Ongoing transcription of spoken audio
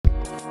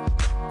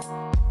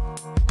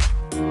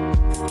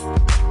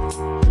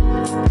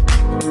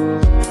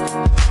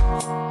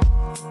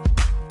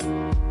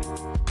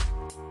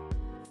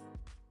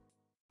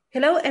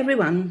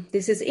everyone,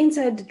 this is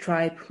Inside the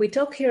Tribe. We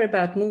talk here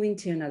about moving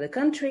to another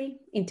country,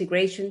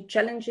 integration,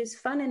 challenges,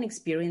 fun and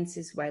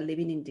experiences while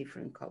living in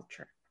different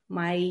culture.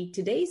 My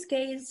today's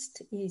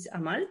guest is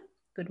Amal.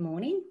 Good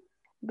morning.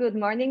 Good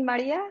morning,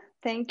 Maria.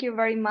 Thank you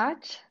very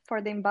much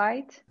for the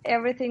invite.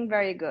 Everything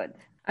very good.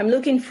 I'm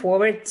looking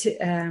forward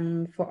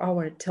for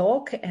our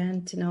talk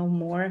and to know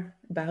more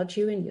about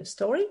you and your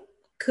story.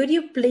 Could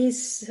you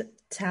please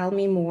tell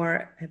me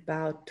more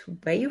about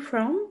where you're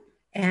from?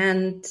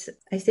 And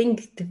I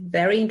think the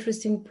very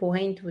interesting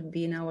point would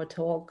be in our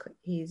talk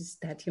is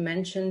that you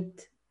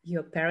mentioned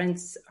your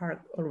parents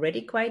are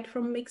already quite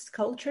from mixed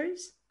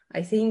cultures.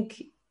 I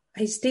think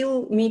I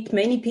still meet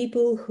many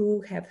people who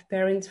have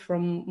parents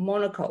from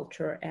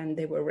monoculture and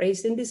they were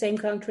raised in the same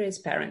country as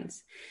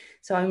parents.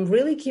 So I'm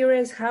really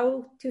curious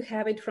how to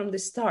have it from the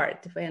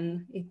start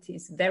when it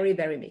is very,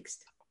 very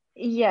mixed.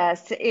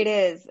 Yes, it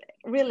is.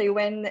 Really,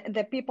 when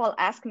the people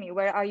ask me,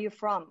 where are you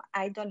from?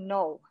 I don't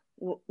know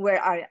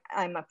where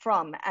I'm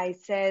from. I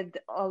said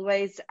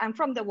always, I'm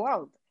from the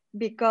world,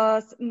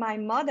 because my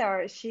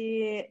mother,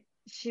 she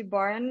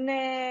born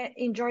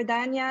in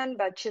Jordanian,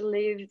 but she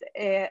lived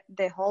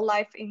the whole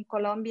life in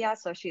Colombia.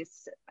 So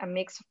she's a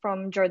mix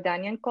from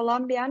Jordanian,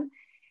 Colombian.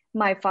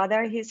 My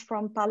father, he's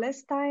from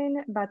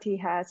Palestine, but he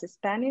has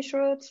Spanish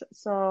roots.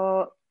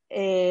 So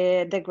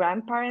the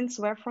grandparents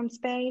were from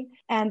Spain,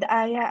 and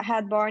I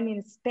had born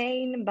in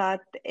Spain,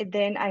 but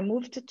then I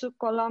moved to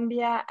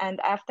Colombia, and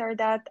after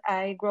that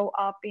I grew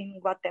up in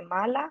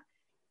Guatemala,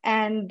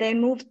 and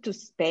then moved to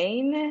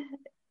Spain,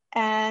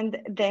 and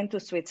then to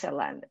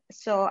Switzerland.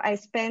 So I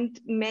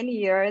spent many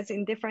years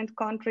in different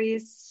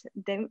countries,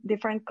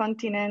 different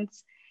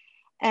continents,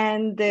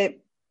 and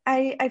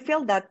I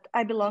feel that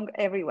I belong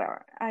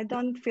everywhere. I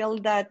don't feel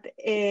that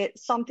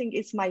something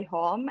is my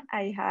home.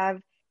 I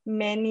have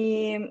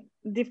many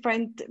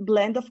different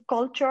blend of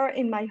culture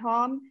in my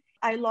home.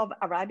 I love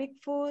Arabic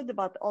food,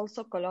 but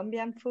also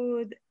Colombian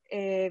food,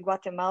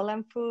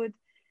 Guatemalan food,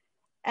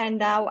 and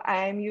now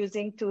I'm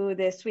using to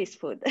the Swiss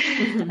food.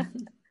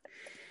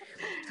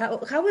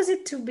 How was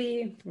it to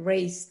be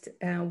raised?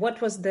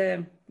 Was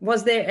there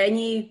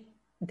any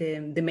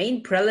the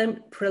main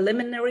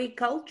preliminary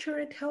culture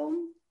at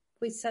home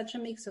with such a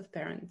mix of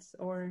parents,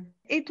 or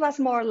it was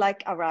more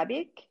like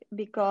Arabic,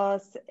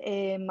 because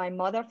my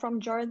mother from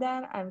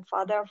Jordan and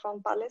father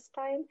from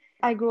Palestine.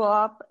 I grew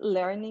up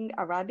learning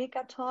Arabic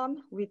at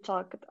home. We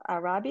talked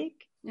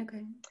Arabic.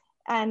 Okay.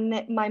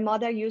 And my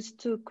mother used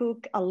to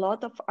cook a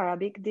lot of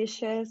Arabic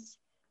dishes.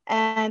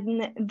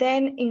 And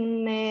then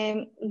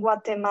in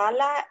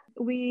Guatemala,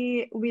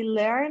 we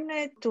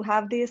learned to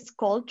have this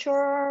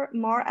culture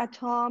more at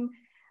home,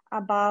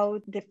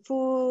 about the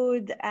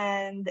food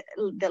and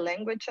the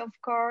language, of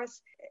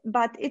course.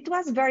 But it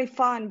was very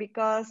fun,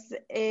 because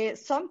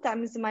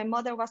sometimes my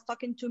mother was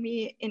talking to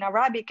me in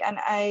Arabic and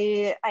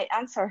I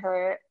answer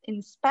her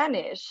in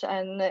Spanish.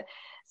 And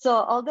so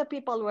all the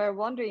people were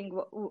wondering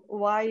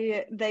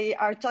why they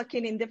are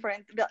talking in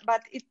different,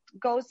 but it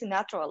goes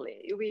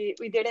naturally.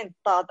 We didn't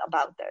thought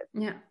about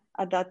it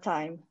at that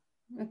time.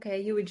 Okay,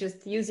 you were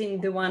just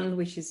using the one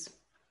which is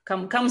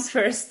comes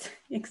first.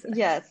 Exactly.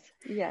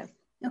 Yes.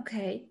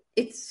 Okay,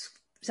 it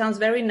sounds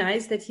very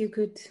nice that you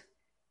could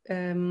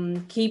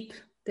keep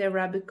the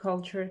Arabic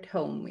culture at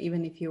home,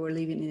 even if you were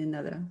living in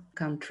another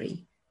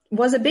country.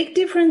 Was a big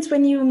difference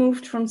when you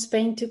moved from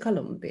Spain to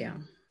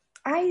Colombia?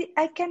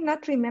 I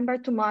cannot remember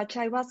too much.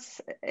 I was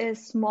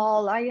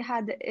small. I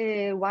had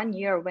 1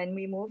 year when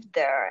we moved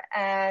there,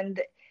 and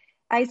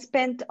I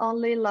spent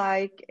only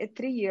like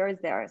 3 years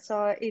there.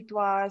 So it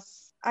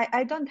was,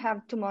 I don't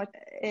have too much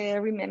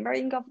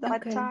remembering of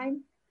that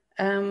time.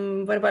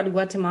 What about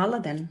Guatemala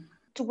then?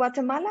 To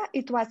Guatemala,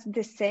 it was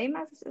the same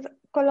as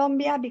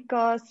Colombia,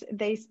 because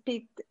they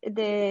speak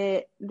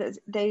the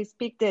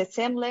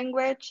same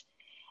language,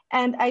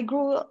 and I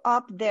grew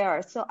up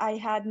there. So I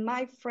had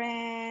my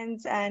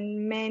friends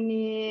and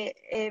many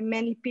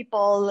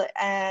people,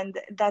 and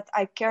that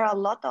I care a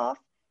lot of.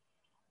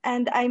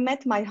 And I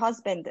met my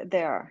husband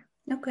there.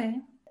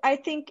 Okay. I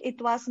think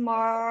it was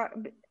more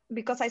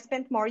because I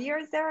spent more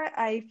years there.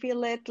 I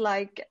feel it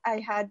like I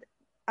had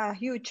a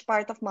huge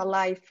part of my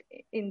life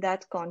in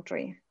that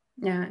country.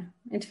 Yeah,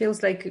 it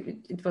feels like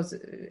it was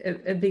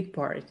a big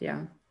part.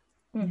 Yeah.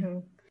 Mm-hmm.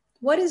 Yeah.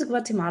 What is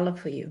Guatemala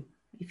for you?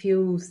 If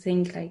you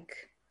think like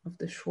of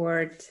the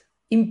short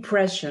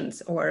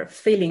impressions or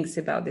feelings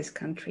about this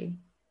country.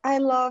 I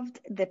loved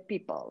the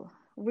people.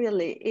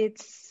 Really,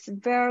 it's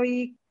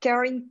very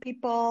caring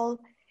people,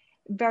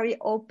 very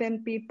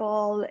open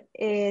people.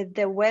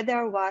 The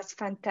weather was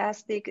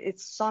fantastic.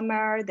 It's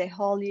summer the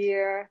whole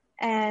year.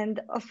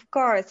 And of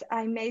course,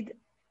 I made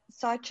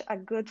such a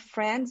good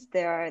friends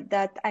there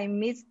that I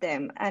miss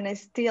them, and I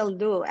still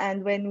do.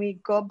 And when we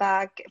go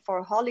back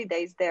for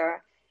holidays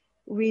there,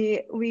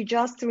 we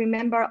just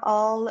remember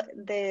all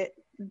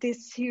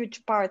this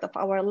huge part of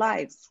our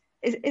lives.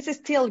 It's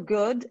still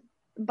good,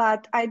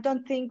 but I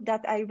don't think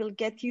that I will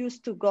get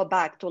used to go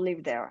back to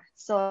live there.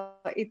 So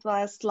it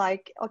was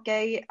like,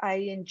 okay, I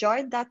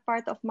enjoyed that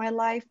part of my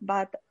life,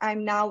 but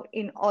I'm now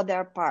in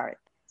other part.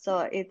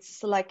 So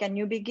it's like a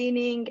new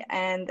beginning,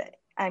 and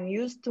I'm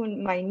used to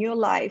my new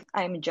life.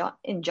 I'm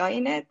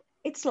enjoying it.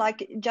 It's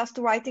like just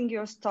writing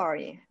your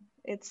story.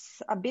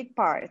 It's a big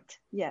part.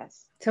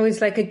 Yes. So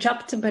it's like a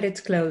chapter, but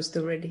it's closed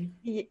already.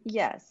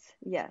 Yes.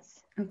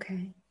 Yes.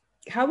 Okay.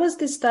 How was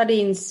the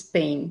study in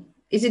Spain?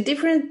 Is it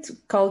different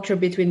culture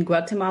between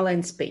Guatemala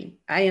and Spain?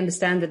 I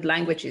understand that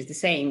language is the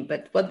same,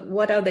 but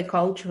what are the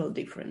cultural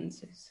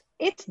differences?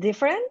 It's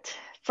different.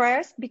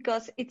 First,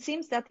 because it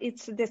seems that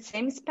it's the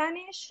same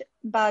Spanish,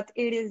 but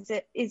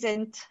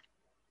isn't,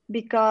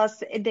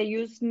 because they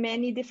use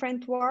many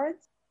different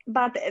words.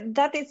 But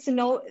it's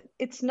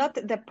not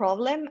the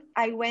problem.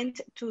 I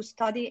went to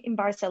study in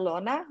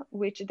Barcelona,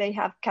 which they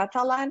have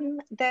Catalan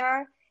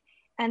there,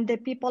 and the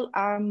people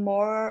are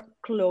more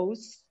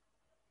close.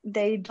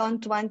 They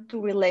don't want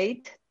to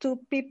relate to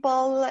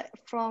people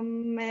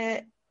from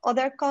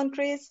other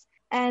countries,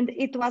 and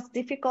it was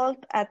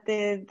difficult at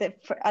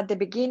the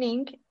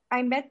beginning.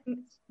 I met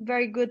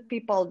very good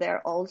people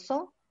there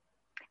also,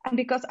 and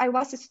because I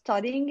was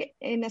studying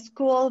in a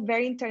school,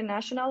 very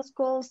international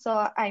school,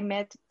 so I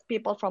met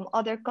people from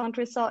other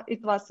countries, so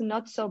it was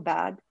not so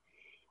bad.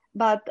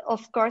 But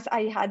of course,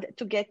 I had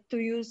to get to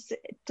use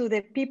to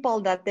the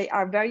people that they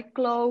are very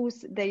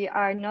close. They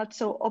are not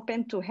so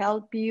open to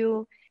help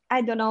you.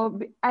 I don't know.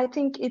 I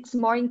think it's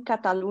more in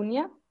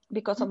Catalonia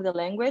because of the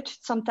language.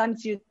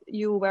 Sometimes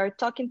you were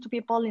talking to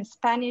people in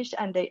Spanish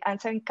and they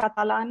answer in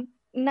Catalan.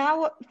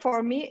 Now,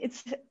 for me,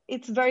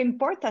 it's very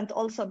important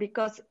also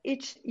because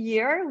each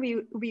year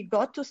we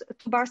go to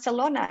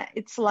Barcelona.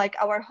 It's like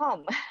our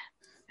home.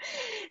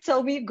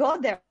 So we go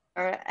there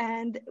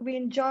and we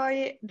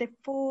enjoy the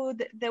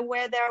food, the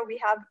weather.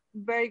 We have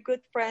very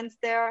good friends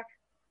there.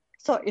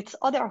 So it's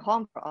other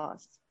home for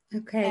us.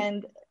 Okay.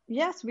 And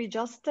yes, we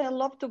just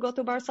love to go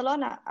to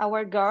Barcelona.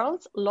 Our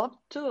girls love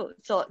too.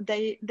 So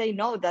they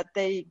know that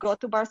they go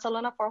to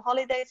Barcelona for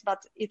holidays,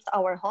 but it's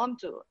our home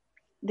too.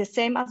 The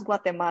same as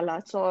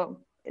Guatemala. So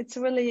it's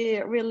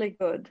really, really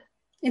good.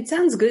 It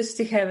sounds good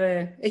to have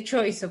a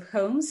choice of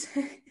homes.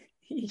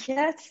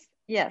 Yes,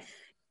 yes.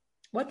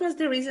 What was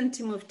the reason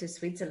to move to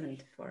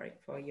Switzerland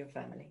for your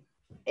family?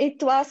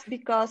 It was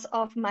because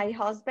of my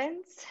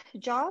husband's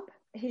job.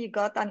 He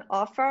got an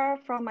offer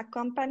from a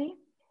company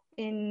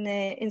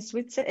in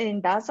Switzerland,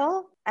 in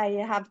Basel. I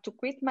have to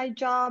quit my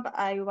job.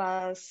 I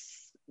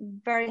was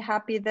very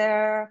happy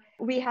there.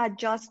 We had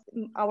just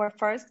our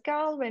first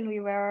girl when we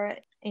were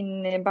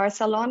in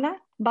Barcelona,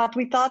 but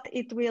we thought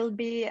it will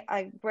be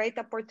a great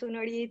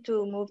opportunity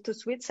to move to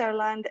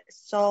Switzerland.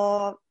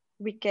 So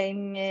we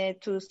came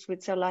to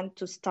Switzerland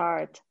to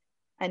start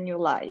a new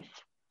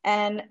life.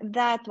 And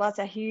that was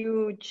a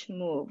huge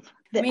move.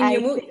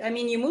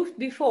 You moved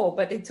before,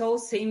 but it all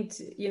seemed,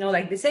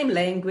 like the same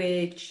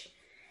language.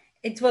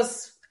 It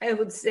was, I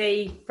would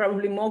say,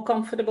 probably more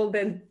comfortable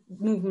than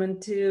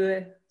movement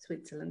to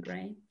Switzerland,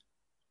 right?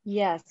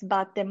 Yes,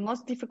 but the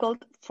most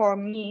difficult for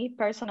me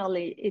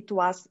personally, it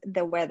was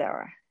the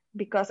weather,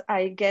 because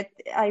I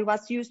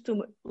was used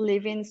to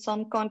live in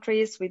some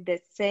countries with the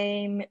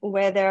same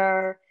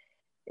weather,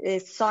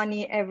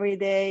 sunny every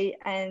day,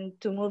 and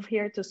to move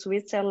here to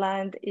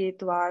Switzerland,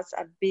 it was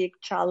a big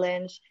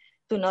challenge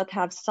to not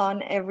have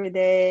sun every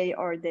day,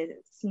 or the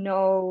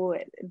snow,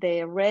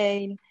 the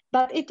rain.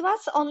 But it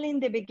was only in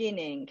the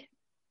beginning.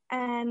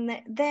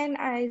 And then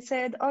I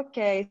said,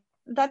 okay,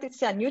 that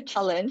is a new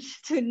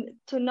challenge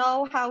to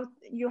know how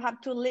you have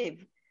to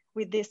live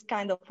with this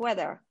kind of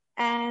weather.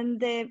 And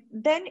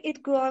then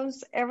it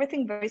goes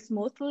everything very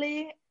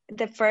smoothly.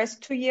 The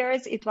first 2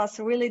 years, it was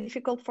really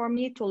difficult for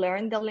me to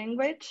learn the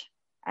language.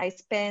 I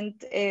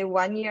spent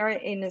 1 year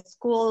in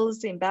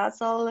schools in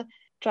Basel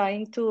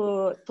trying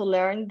to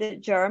learn the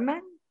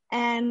German.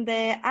 And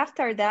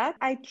after that,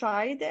 I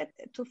tried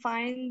to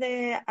find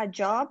a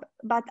job,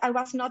 but I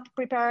was not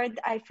prepared.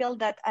 I felt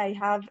that I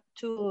have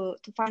to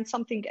find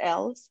something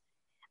else.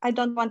 I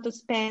don't want to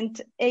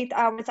spend 8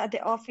 hours at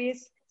the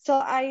office. So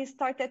I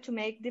started to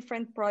make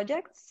different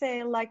projects,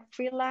 like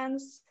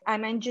freelance.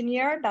 I'm an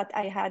engineer, but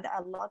I had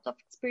a lot of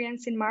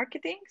experience in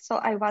marketing. So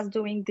I was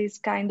doing this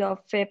kind of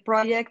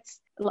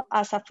projects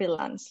as a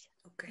freelance.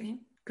 Okay.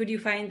 Could you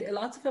find a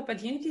lot of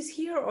opportunities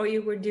here, or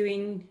you were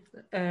doing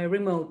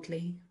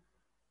remotely?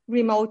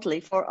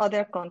 Remotely for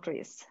other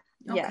countries.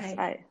 Okay.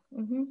 Yes.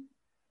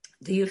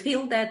 Do you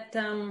feel that,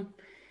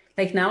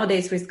 like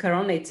nowadays with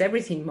Corona, it's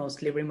everything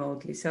mostly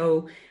remotely?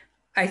 So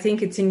I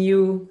think it's a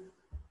new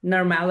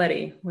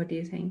normality. What do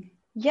you think?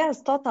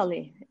 Yes,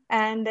 totally.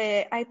 And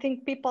I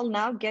think people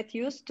now get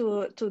used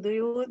to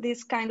do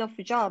this kind of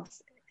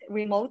jobs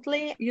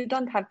remotely. You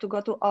don't have to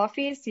go to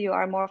office. You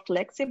are more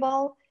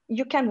flexible.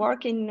 You can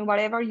work in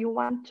whatever you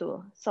want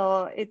to.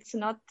 So it's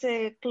not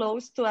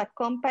close to a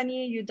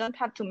company. You don't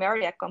have to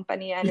marry a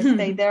company and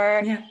stay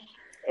there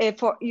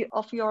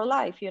of your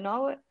life,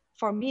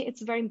 For me,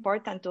 it's very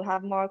important to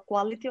have more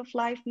quality of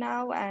life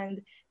now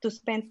and to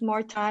spend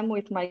more time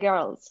with my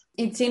girls.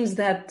 It seems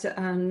that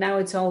now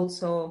it's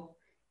also,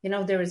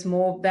 there is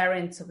more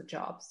variants of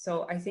jobs.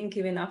 So I think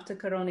even after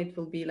Corona, it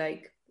will be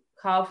like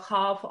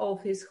half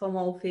office, home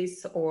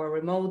office, or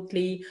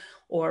remotely,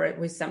 or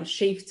with some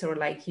shifts, or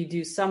like you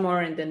do summer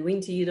and then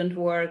winter you don't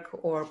work,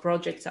 or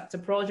projects after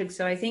project.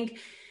 So I think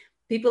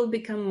people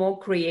become more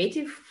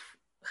creative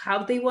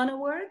how they want to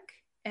work,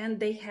 and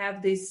they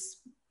have this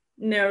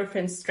nerve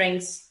and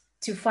strength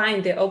to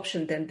find the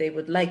option that they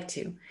would like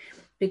to.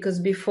 Because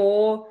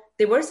before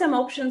there were some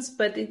options,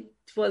 but it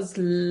was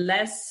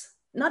less,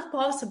 not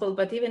possible,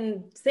 but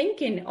even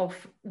thinking of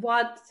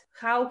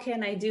how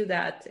can I do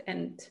that?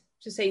 And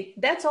to say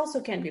that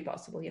also can be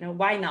possible,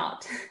 why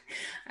not?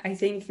 I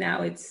think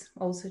now it's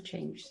also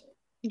changed.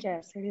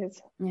 Yes, it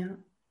is. Yeah.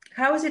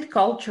 How is it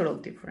cultural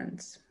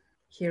difference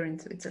here in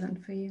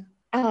Switzerland for you?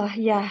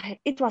 Yeah,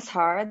 it was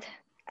hard.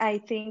 I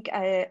think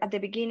at the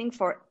beginning,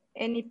 for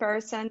any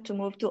person to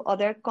move to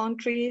other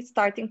countries,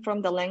 starting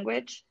from the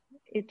language,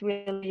 it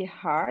will be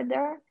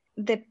harder.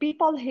 The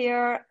people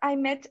here, I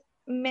met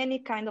many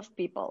kind of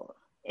people.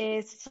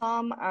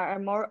 Some are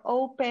more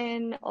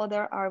open,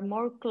 other are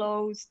more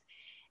closed.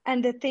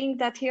 And the thing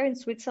that here in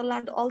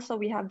Switzerland also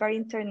we have very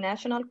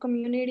international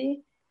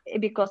community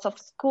because of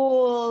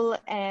school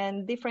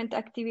and different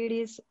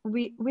activities.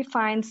 We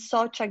find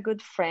such a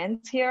good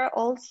friends here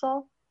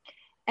also.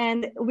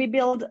 And we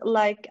build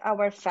like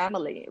our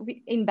family.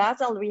 In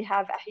Basel, we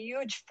have a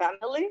huge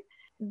family.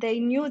 They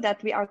knew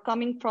that we are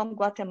coming from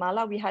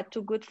Guatemala. We had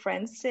two good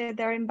friends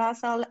there in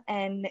Basel,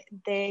 and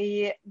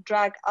they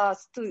dragged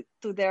us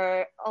to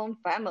their own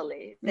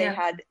family. They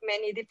had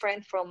many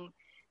different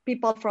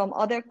people from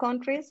other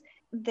countries.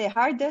 The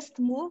hardest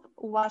move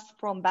was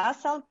from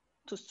Basel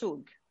to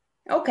Zug.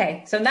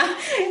 Okay, so now,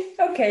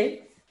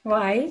 okay,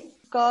 why?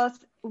 Because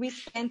we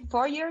spent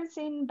 4 years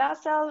in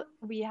Basel.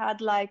 We had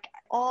like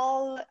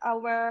all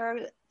our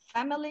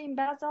family in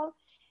Basel.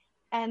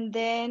 And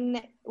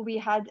then we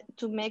had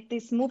to make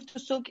this move to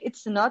Zug.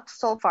 It's not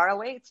so far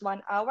away, it's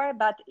 1 hour,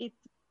 but it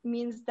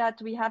means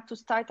that we have to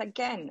start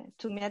again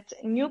to meet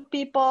new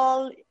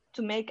people,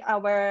 to make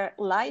our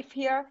life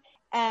here.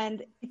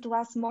 And it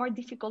was more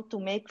difficult to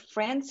make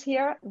friends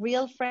here,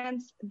 real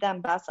friends, than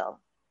Basel.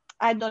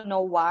 I don't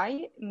know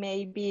why.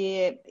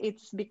 Maybe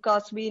it's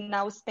because we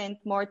now spend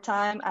more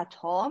time at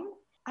home.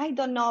 I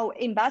don't know.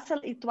 In Basel,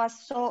 it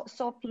was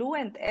so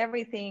fluent,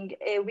 everything.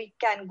 We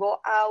can go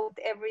out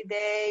every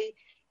day.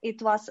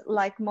 It was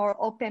like more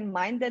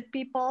open-minded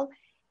people.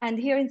 And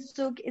here in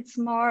Zug, it's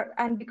more,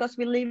 and because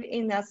we live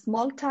in a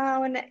small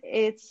town,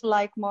 it's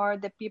like more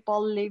the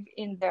people live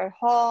in their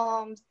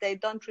homes. They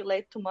don't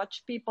relate to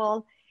much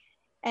people.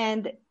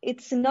 And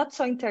it's not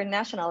so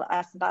international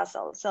as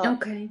Basel. So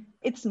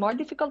It's more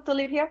difficult to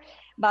live here.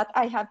 But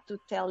I have to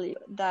tell you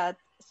that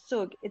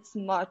Zug, it's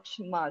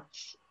much,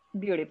 much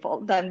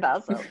beautiful than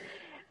Basel.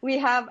 We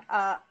have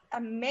an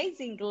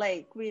amazing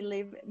lake. We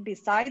live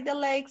beside the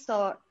lake,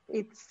 so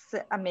it's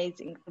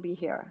amazing to be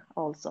here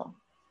also.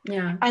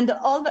 Yeah. And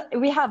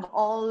we have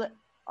all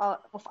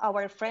of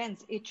our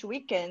friends each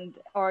weekend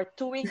or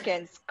 2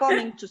 weekends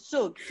coming to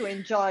Zug to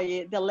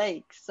enjoy the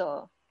lake.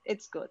 So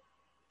it's good.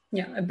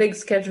 Yeah, a big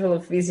schedule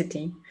of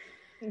visiting.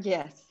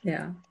 Yes.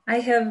 Yeah. I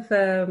have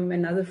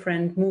another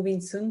friend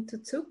moving soon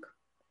to Zug.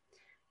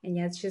 And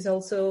yet she's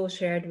also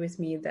shared with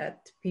me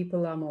that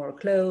people are more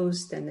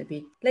closed and a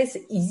bit less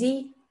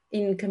easy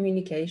in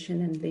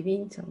communication and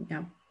living. So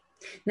yeah,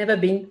 never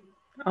been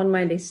on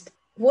my list.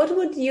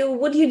 Would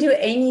you do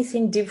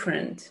anything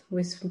different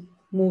with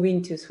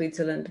moving to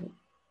Switzerland,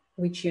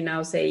 which you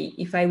now say,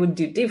 if I would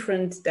do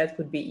different, that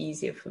would be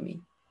easier for me?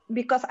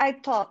 Because I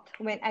thought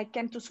when I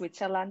came to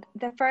Switzerland,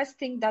 the first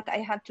thing that I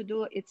had to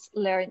do is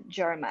learn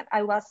German.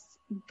 I was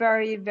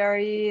very,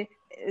 very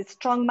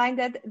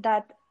strong-minded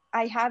that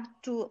I have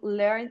to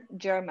learn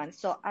German.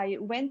 So I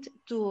went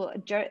to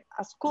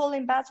a school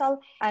in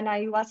Basel and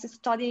I was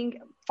studying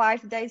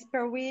 5 days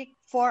per week,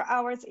 4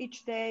 hours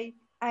each day.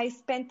 I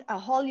spent a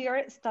whole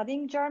year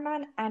studying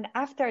German. And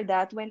after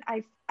that, when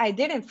I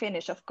didn't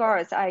finish, of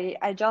course,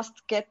 I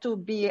just get to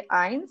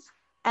B1.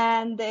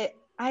 And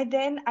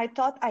I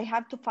thought I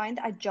had to find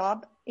a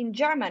job in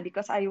German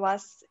because I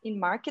was in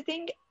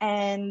marketing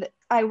and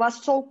I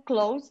was so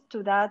close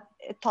to that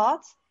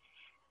thought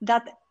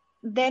that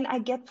then I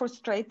get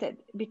frustrated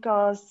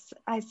because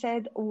I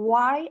said,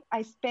 why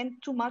I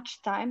spend too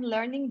much time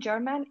learning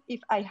German if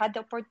I had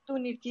the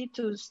opportunity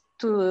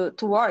to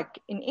work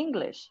in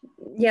English?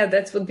 Yeah,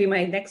 that would be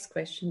my next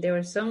question. There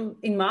are some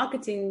in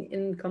marketing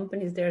in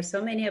companies, there are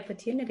so many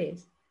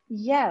opportunities.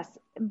 Yes,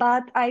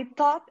 but I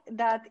thought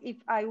that if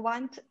I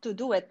want to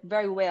do it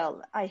very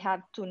well, I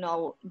have to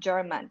know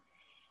German.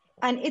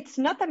 And it's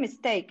not a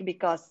mistake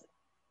because,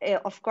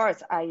 of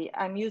course,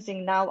 I'm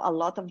using now a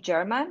lot of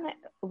German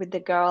with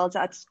the girls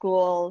at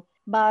school.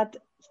 But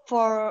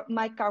for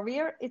my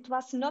career, it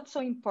was not so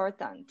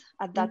important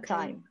at that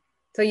time.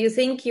 So you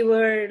think you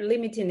were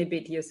limiting a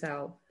bit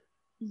yourself?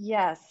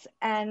 Yes.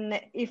 And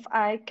if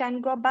I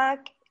can go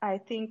back, I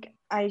think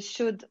I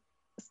should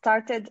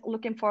started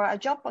looking for a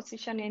job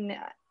position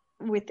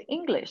with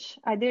English.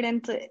 I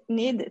didn't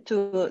need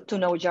to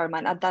know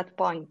German at that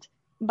point.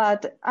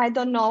 But I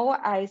don't know.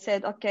 I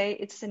said, okay,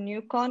 it's a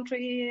new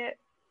country.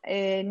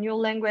 a new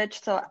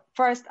language. So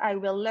first I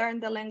will learn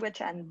the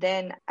language and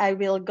then I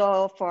will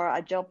go for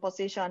a job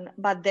position.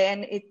 But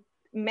then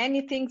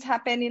many things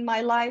happen in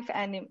my life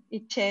and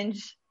it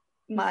changed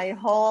my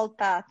whole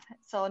path.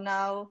 So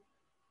now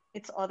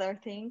it's other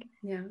thing.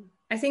 Yeah.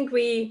 I think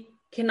we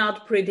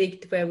cannot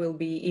predict where we'll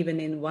be even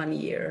in 1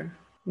 year.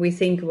 We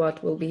think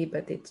what will be,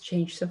 but it's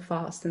changed so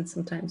fast and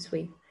sometimes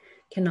we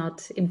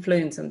cannot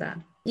influence on that.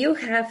 You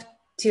have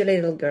 2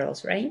 little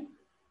girls, right?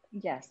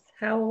 Yes.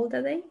 How old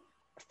are they?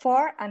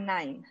 4 and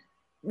 9.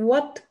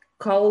 What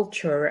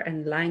culture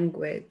and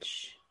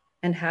language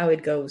and how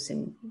it goes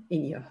in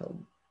your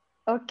home?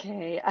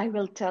 Okay, I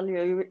will tell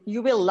you.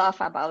 You will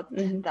laugh about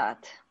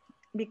that.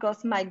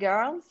 Because my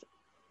girls,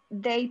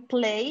 they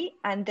play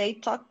and they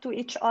talk to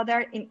each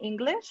other in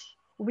English.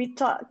 We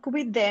talk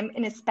with them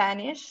in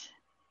Spanish.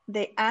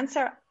 They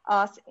answer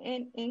us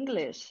in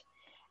English.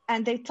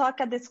 And they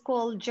talk at the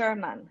school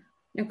German.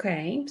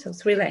 Okay, so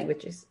 3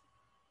 languages.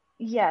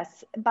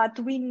 Yes, but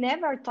we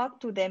never talk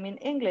to them in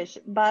English.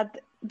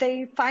 But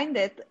they find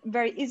it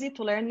very easy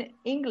to learn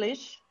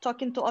English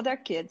talking to other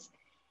kids.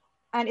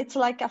 And it's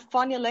like a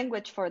funny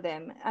language for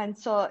them. And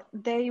so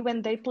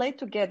when they play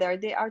together,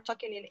 they are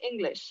talking in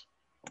English.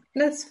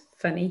 That's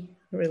funny,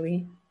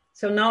 really.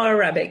 So no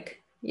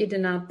Arabic. You do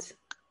not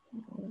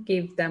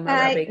give them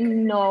Arabic.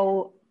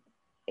 No,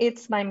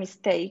 it's my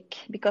mistake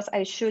because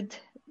I should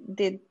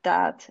did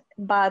that.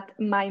 But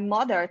my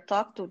mother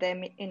talked to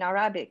them in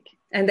Arabic.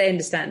 And they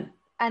understand.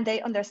 And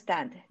they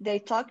understand. They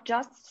talk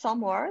just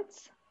some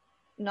words,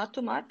 not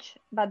too much,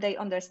 but they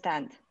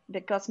understand.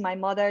 Because my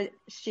mother,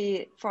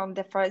 from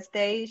the first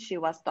day, she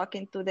was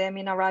talking to them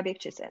in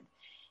Arabic. She said,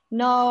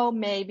 no,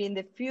 maybe in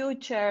the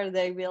future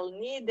they will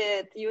need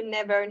it. You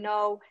never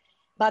know.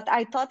 But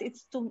I thought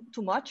it's too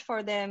much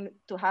for them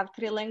to have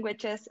 3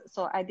 languages.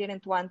 So I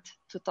didn't want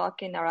to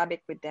talk in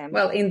Arabic with them.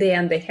 Well, in the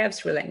end, they have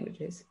 3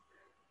 languages.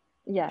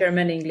 Yes.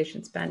 German, English,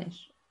 and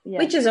Spanish. Yes.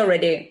 Which is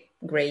already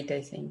great,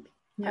 I think.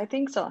 Yeah. I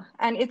think so.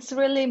 And it's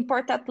really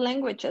important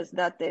languages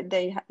that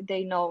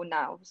they know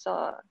now.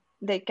 So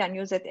they can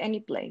use it any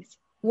place.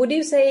 Would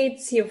you say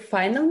it's your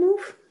final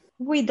move?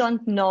 We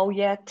don't know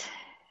yet.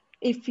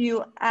 If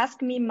you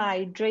ask me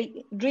my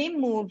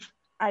dream move,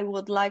 I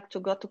would like to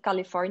go to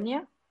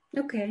California.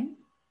 Okay.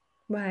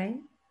 Why?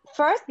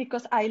 First,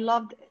 because I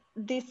loved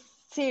this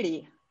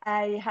city.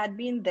 I had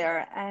been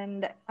there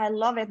and I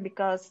love it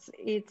because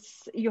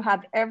you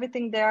have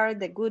everything there,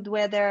 the good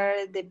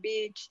weather, the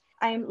beach.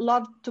 I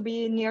love to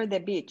be near the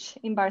beach.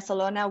 In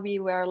Barcelona, we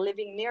were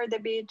living near the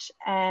beach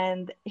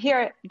and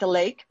here the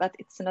lake, but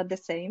it's not the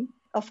same.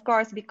 Of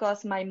course,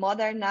 because my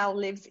mother now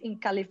lives in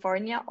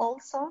California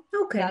also.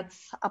 Okay.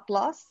 That's a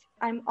plus.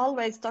 I'm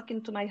always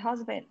talking to my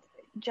husband.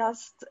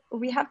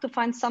 We have to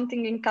find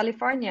something in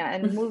California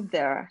and move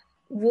there.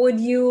 Would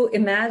you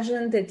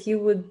imagine that you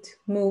would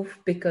move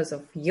because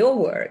of your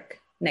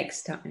work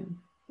next time?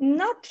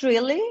 Not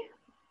really,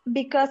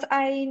 because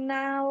I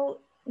now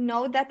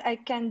know that I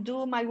can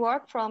do my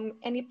work from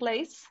any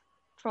place,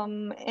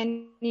 from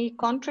any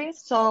country.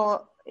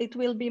 So it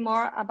will be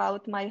more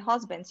about my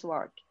husband's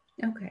work.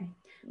 Okay.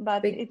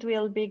 But it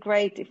will be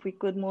great if we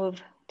could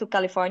move to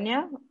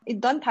California.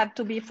 It don't have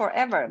to be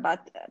forever,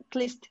 but at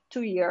least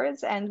 2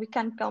 years, and we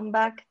can come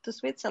back to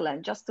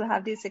Switzerland just to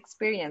have this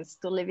experience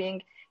to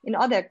living in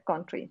other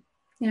country.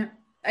 Yeah,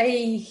 I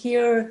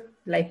hear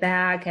like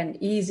back and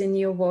ease in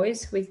your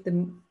voice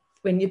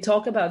when you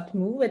talk about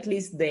move, at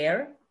least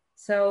there.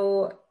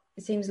 So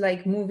it seems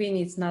like moving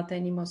is not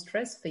any more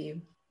stress for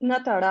you.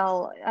 Not at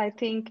all. I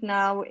think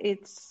now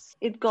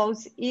it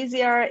goes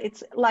easier.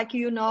 It's like,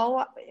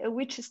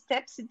 which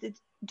steps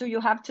do you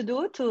have to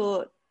do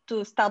to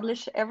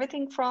establish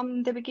everything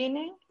from the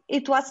beginning.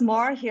 It was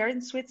more here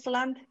in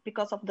Switzerland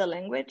because of the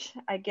language.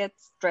 I get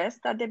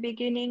stressed at the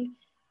beginning,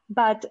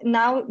 but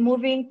now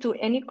moving to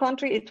any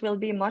country, it will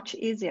be much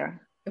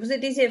easier. Was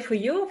it easier for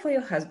you or for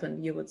your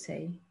husband, you would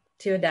say,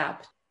 to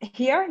adapt?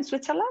 Here in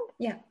Switzerland?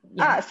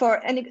 Yeah.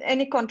 For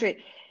any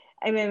country.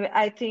 I mean,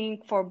 I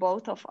think for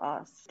both of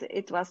us,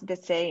 it was the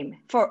same.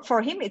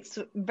 For him, it's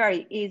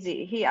very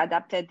easy. He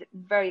adapted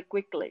very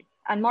quickly,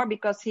 and more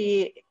because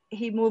he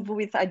moved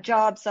with a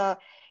job, so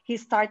he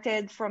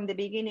started from the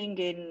beginning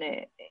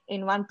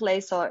in one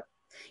place. So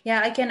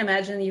yeah, I can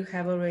imagine you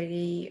have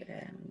already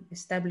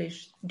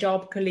established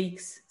job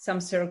colleagues,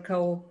 some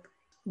circle.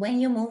 When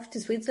you moved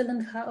to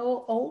Switzerland,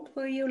 how old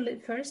were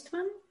you first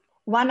one?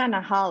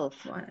 1.5.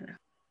 1.5.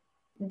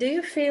 Do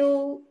you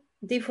feel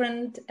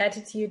different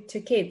attitude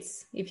to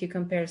kids if you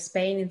compare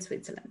Spain and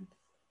Switzerland?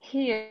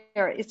 Here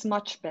it's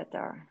much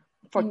better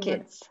for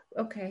kids.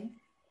 Okay.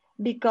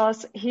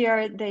 Because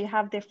here they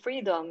have the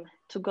freedom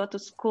to go to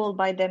school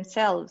by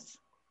themselves.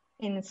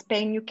 In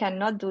Spain, you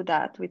cannot do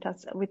that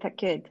with a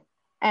kid.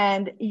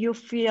 And you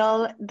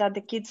feel that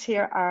the kids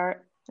here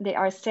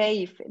are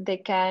safe. They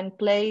can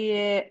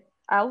play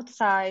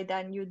outside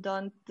and you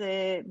don't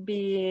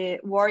be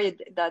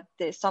worried that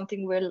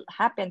something will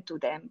happen to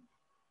them.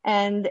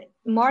 And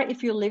more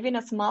if you live in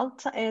a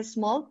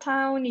small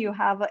town, you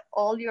have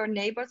all your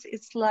neighbors.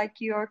 It's like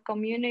your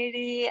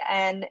community,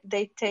 and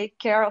they take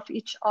care of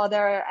each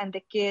other. And the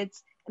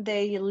kids,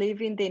 they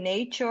live in the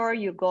nature.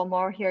 You go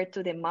more here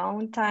to the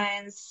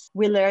mountains.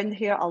 We learned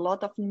here a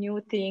lot of new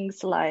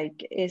things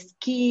like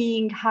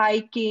skiing,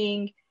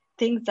 hiking,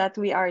 things that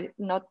we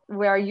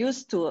are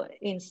used to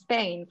in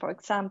Spain, for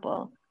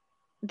example.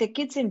 The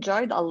kids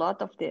enjoyed a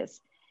lot of this.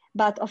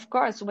 But of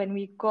course, when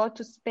we go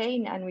to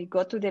Spain and we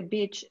go to the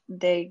beach,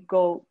 they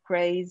go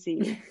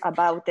crazy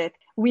about it.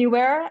 We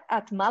were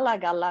at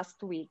Malaga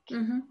last week,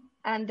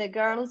 and the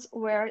girls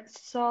were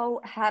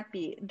so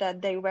happy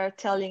that they were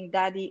telling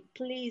Daddy,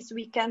 please,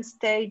 we can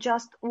stay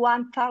just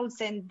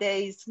 1,000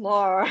 days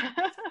more,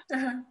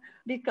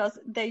 because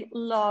they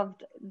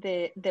loved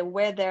the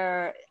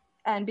weather.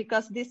 And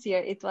because this year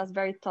it was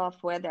very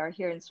tough weather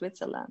here in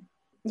Switzerland.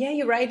 Yeah,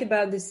 you're right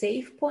about the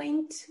safe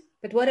point.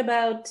 But what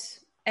about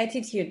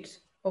attitude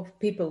of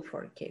people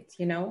for kids,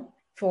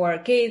 for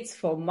kids,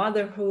 for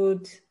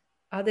motherhood,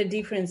 other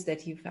difference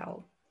that you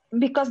felt?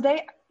 Because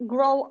they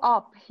grow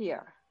up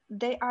here.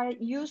 They are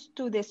used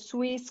to the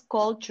Swiss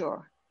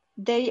culture.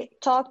 They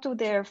talk to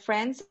their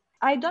friends.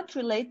 I don't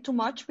relate too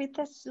much with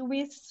the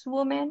Swiss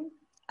women.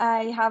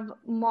 I have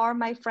more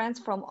my friends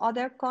from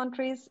other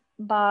countries.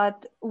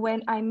 But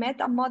when I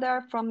met a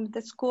mother from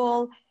the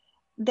school,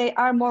 they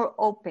are more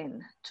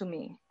open to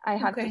me, I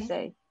have to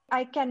say.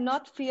 I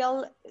cannot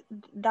feel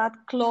that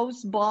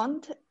close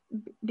bond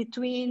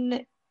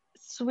between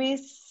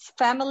Swiss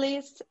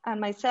families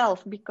and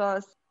myself,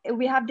 because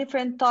we have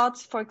different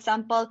thoughts. For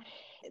example,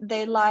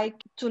 they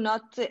like to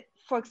not,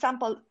 for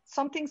example,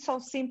 something so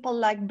simple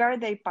like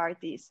birthday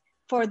parties.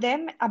 For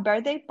them, a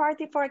birthday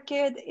party for a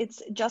kid,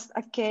 it's just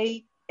a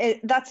cake.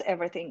 That's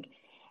everything.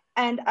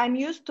 And I'm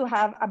used to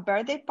have a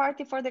birthday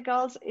party for the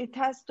girls. It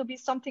has to be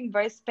something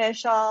very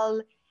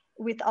special,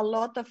 with a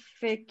lot of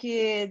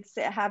kids,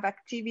 have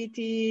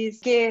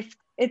activities, gifts.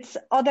 It's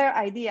other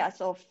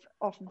ideas of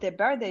the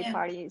birthday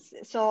parties.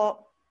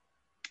 So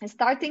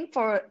starting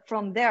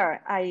from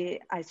there,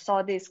 I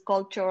saw this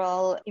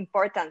cultural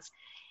importance.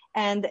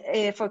 And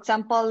for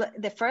example,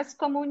 the first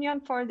communion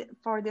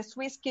for the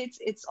Swiss kids,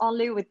 it's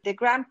only with the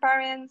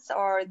grandparents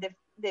or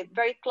the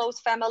very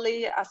close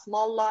family, a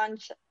small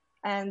lunch,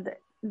 and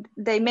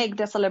they make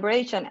the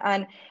celebration.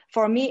 And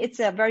for me, it's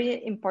a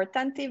very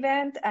important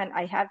event, and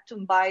I have to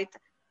invite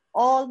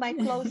all my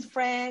close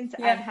friends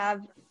and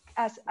have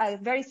as a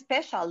very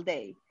special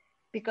day,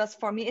 because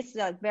for me, it's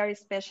a very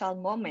special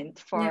moment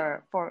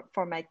for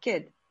my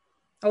kid.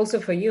 Also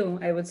for you,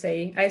 I would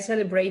say. I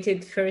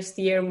celebrated first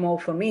year more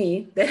for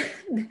me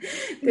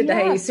that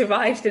I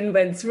survived and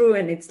went through,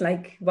 and it's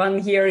like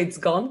 1 year it's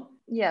gone.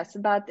 Yes,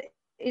 but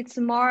it's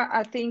more,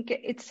 I think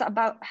it's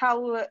about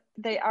how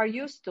they are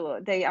used to.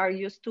 They are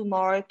used to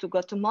more to go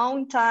to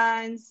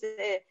mountains,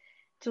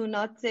 to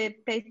not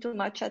pay too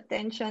much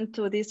attention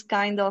to this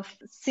kind of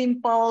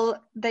simple.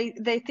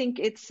 They think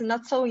it's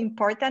not so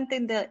important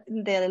in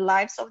the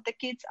lives of the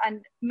kids,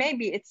 and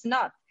maybe it's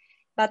not.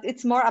 But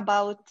it's more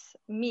about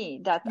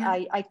me, that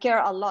I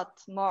care a lot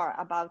more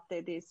about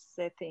these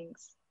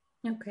things.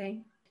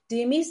 Okay. Do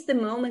you miss the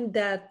moment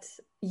that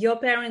your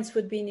parents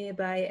would be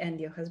nearby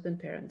and your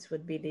husband's parents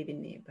would be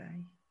living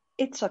nearby?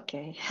 It's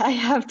okay. I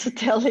have to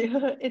tell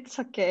you, it's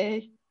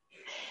okay.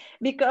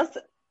 Because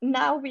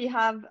now we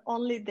have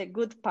only the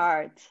good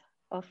part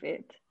of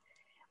it.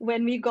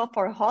 When we go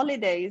for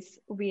holidays,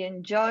 we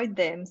enjoy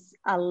them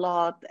a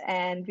lot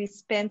and we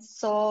spend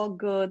so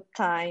good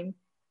time.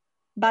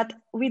 But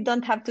we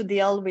don't have to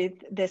deal with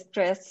the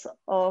stress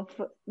of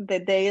the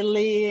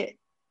daily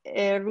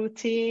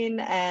routine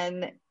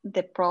and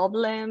the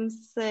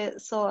problems.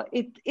 So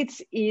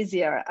it's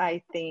easier,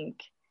 I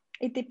think.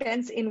 It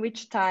depends in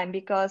which time,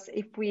 because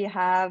if we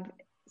have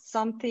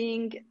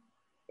something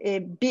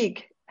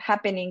big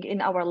happening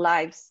in our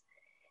lives,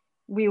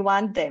 we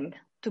want them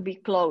to be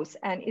close,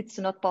 and it's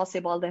not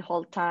possible the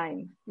whole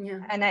time.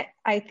 And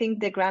I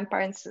think the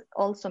grandparents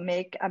also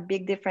make a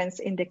big difference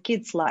in the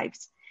kids'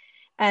 lives.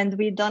 And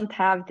we don't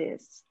have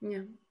this.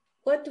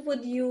 What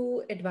would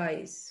you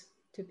advise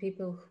to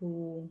people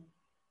who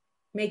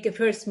make a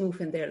first move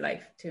in their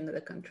life to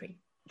another country?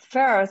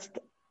 First,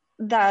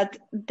 that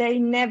they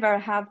never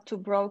have to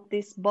break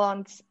these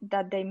bonds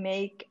that they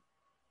make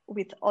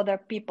with other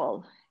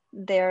people.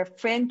 Their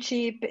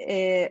friendship,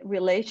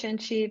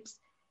 relationships,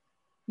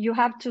 you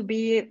have to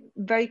be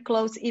very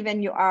close,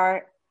 even you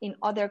are in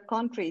other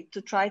country,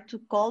 to try to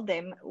call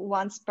them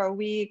once per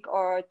week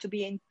or to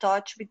be in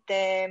touch with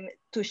them,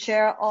 to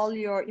share all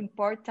your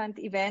important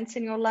events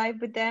in your life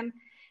with them,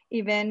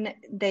 even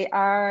they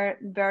are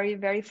very,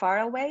 very far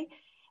away,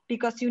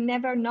 because you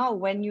never know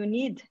when you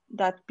need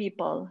that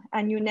people,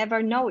 and you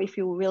never know if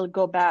you will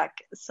go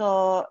back.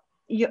 So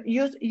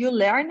you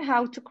learn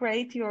how to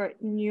create your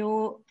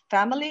new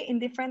family in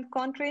different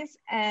countries,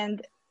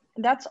 and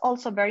that's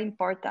also very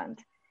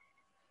important,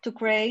 to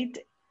create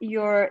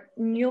your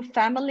new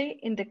family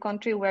in the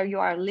country where you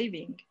are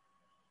living.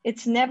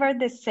 It's never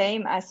the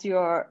same as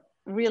your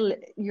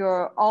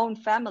own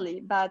family,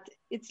 but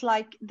it's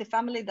like the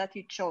family that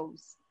you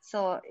chose.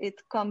 So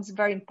it comes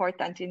very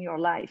important in your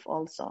life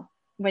also.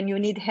 When you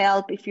need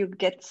help, if you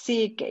get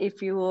sick,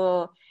 if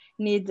you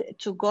need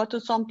to go to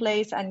some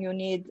place and you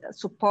need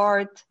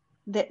support,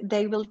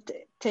 they will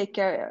take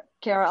care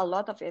a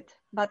lot of it.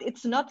 But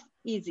it's not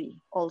easy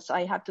also,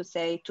 I have to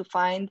say, to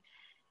find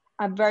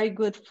a very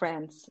good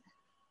friends.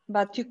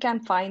 But you can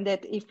find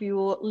it if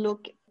you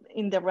look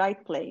in the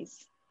right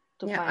place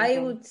to find I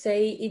them. would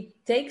say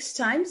it takes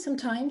time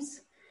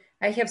sometimes.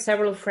 I have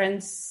several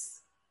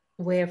friends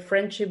where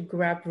friendship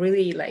grew up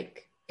really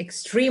like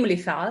extremely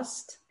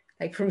fast,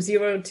 like from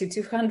 0 to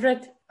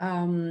 200.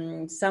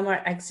 Some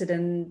are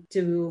accident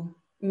to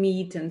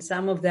meet, and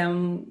some of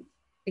them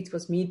it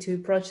was me too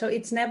approach. So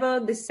it's never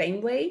the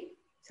same way.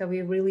 So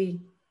we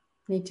really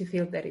need to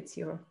feel that it's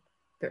your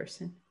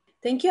person.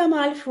 Thank you,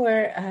 Amal, for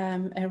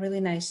a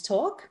really nice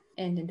talk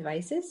and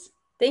advices.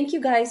 Thank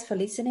you guys for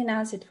listening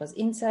us. It was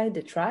Inside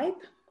the Tribe,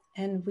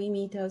 and we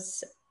meet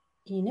us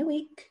in a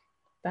week.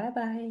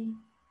 Bye-bye.